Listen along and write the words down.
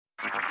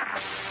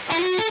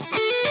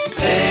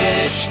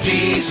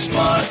HT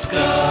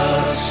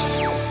Smartcast.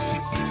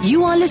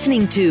 You are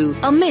listening to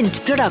a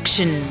Mint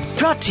production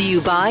brought to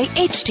you by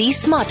HT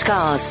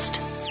Smartcast.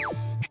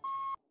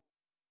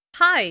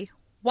 Hi,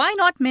 Why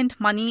Not Mint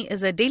Money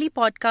is a daily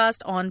podcast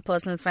on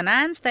personal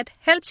finance that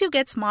helps you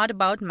get smart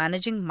about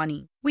managing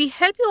money. We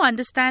help you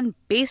understand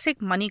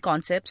basic money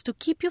concepts to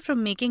keep you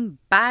from making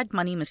bad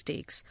money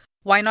mistakes.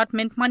 Why Not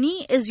Mint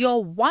Money is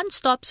your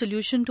one-stop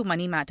solution to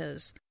money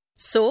matters.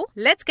 So,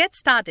 let's get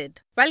started.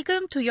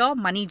 Welcome to your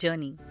money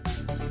journey.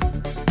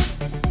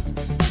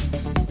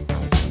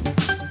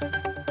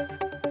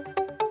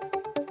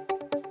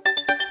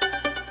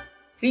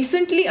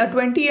 Recently, a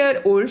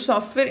 20-year-old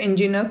software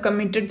engineer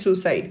committed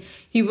suicide.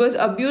 He was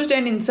abused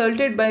and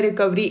insulted by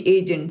recovery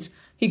agents.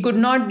 He could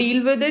not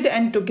deal with it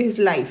and took his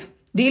life.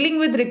 Dealing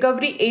with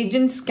recovery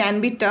agents can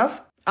be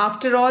tough.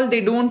 After all,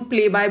 they don't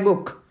play by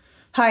book.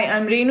 Hi,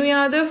 I'm Renu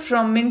Yadav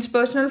from Mint's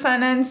personal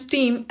finance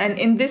team, and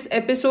in this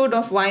episode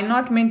of Why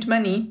Not Mint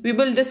Money, we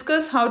will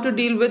discuss how to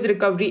deal with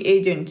recovery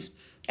agents.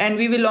 And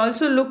we will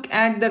also look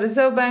at the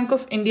Reserve Bank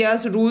of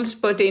India's rules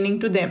pertaining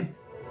to them.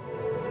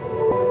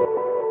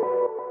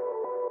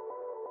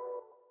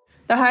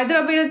 The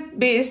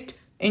Hyderabad-based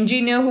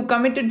engineer who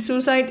committed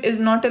suicide is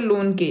not a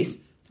lone case.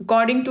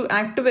 According to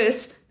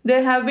activists,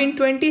 there have been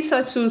 20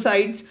 such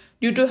suicides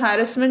due to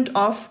harassment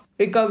of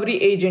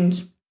recovery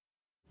agents.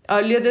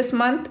 Earlier this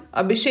month,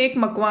 Abhishek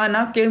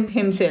Makwana killed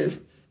himself.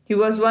 He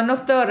was one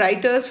of the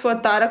writers for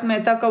Tarak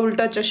Mehta Ka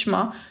Ulta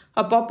Chashma,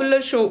 a popular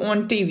show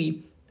on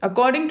TV.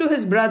 According to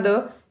his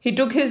brother, he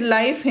took his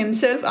life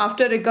himself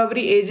after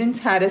recovery agents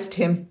harassed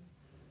him.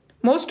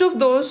 Most of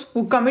those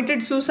who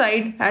committed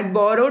suicide had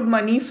borrowed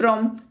money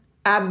from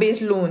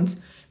app-based loans.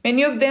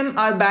 Many of them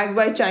are backed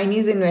by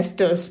Chinese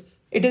investors.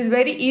 It is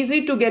very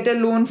easy to get a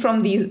loan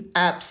from these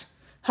apps.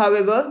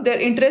 However, their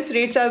interest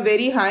rates are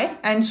very high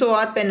and so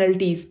are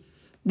penalties.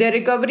 Their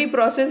recovery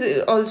process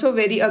is also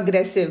very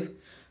aggressive.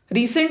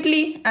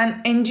 Recently,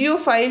 an NGO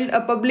filed a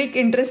public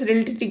interest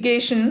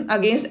litigation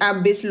against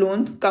app-based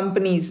loan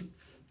companies.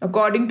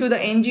 According to the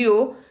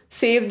NGO,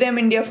 Save Them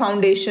India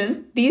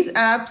Foundation, these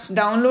apps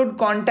download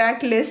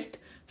contact list,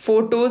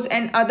 photos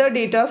and other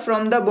data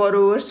from the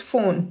borrower's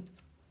phone.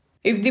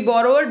 If the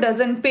borrower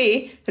doesn't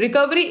pay,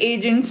 recovery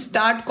agents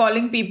start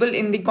calling people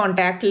in the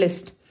contact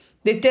list.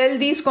 They tell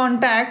these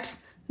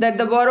contacts that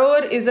the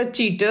borrower is a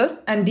cheater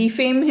and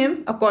defame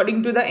him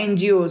according to the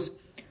NGOs.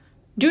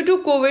 Due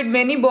to COVID,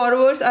 many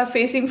borrowers are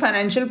facing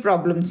financial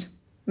problems.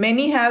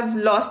 Many have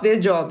lost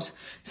their jobs.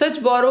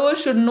 Such borrowers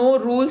should know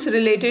rules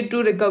related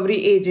to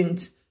recovery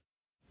agents.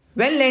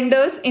 When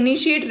lenders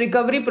initiate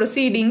recovery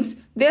proceedings,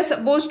 they are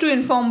supposed to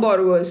inform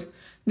borrowers.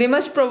 They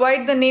must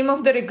provide the name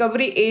of the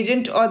recovery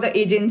agent or the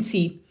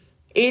agency.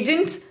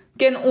 Agents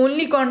can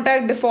only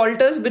contact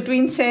defaulters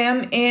between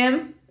 7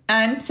 a.m.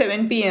 and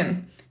 7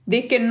 p.m.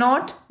 They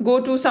cannot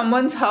go to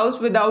someone's house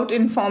without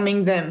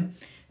informing them.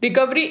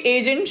 Recovery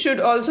agents should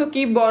also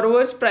keep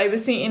borrowers'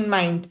 privacy in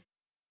mind.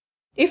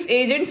 If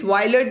agents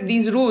violate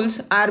these rules,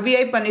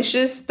 RBI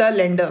punishes the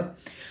lender.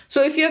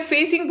 So if you are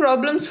facing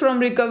problems from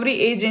recovery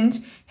agents,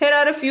 here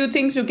are a few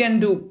things you can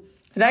do.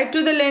 Write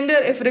to the lender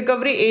if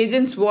recovery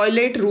agents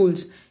violate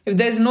rules. If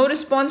there is no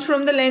response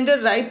from the lender,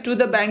 write to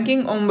the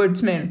banking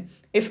ombudsman.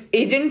 If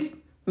agents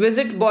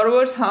visit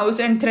borrower's house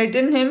and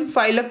threaten him,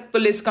 file a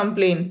police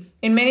complaint.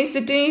 In many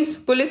cities,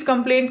 police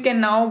complaint can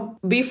now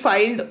be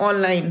filed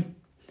online.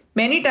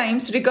 Many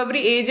times,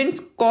 recovery agents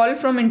call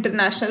from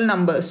international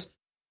numbers.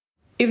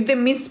 If they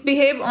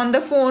misbehave on the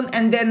phone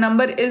and their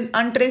number is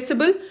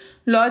untraceable,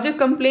 lodge a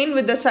complaint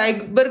with the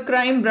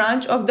cybercrime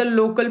branch of the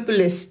local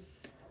police.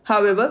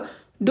 However,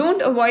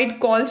 don't avoid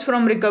calls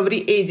from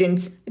recovery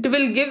agents. It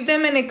will give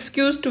them an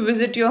excuse to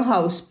visit your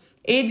house.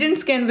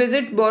 Agents can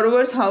visit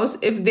borrower's house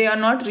if they are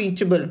not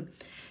reachable.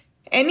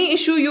 Any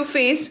issue you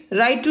face,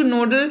 write to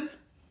nodal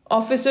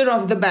officer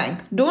of the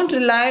bank. Don't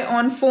rely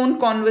on phone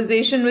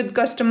conversation with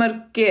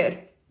customer care.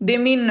 They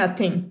mean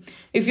nothing.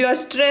 If you are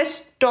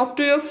stressed, talk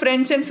to your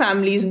friends and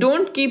families.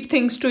 Don't keep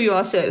things to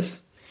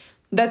yourself.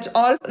 That's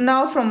all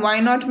now from Why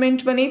Not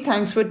Mint Money.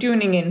 Thanks for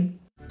tuning in.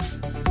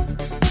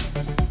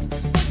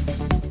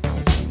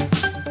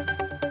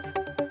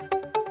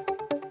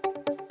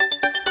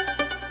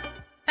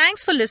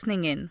 Thanks for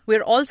listening in.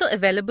 We're also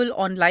available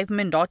on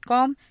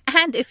livemint.com,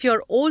 and if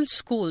you're old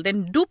school,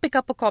 then do pick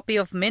up a copy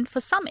of Mint for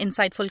some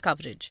insightful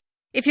coverage.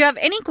 If you have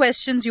any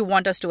questions you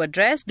want us to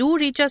address, do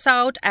reach us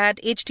out at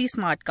HT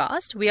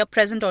Smartcast. We are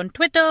present on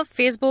Twitter,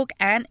 Facebook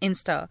and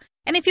Insta.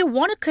 And if you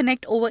want to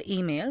connect over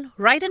email,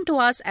 write into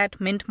us at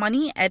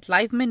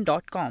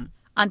mintmoney@livemint.com.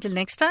 Until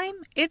next time,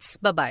 it's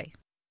bye-bye.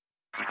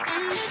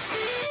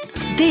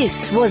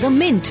 This was a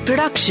Mint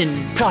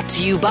production brought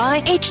to you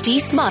by HT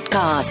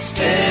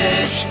Smartcast.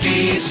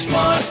 HT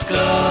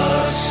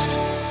Smartcast.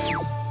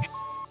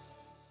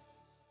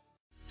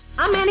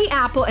 I'm Annie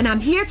Apple, and I'm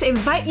here to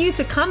invite you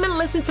to come and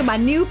listen to my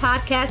new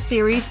podcast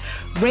series,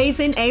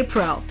 Raising a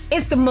Pro.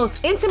 It's the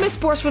most intimate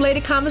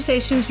sports-related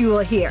conversations you will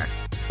hear.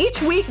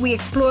 Each week, we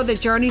explore the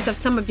journeys of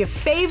some of your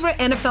favorite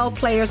NFL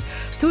players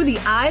through the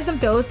eyes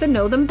of those that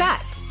know them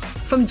best.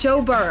 From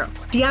Joe Burrow,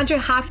 DeAndre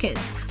Hopkins,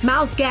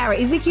 Myles Garrett,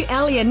 Ezekiel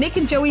Elliott, Nick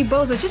and Joey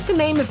Bosa, just to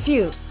name a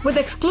few. With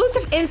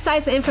exclusive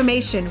insights and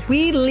information,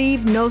 we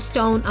leave no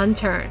stone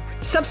unturned.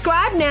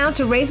 Subscribe now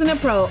to Raising a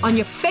Pro on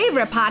your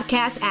favorite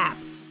podcast app.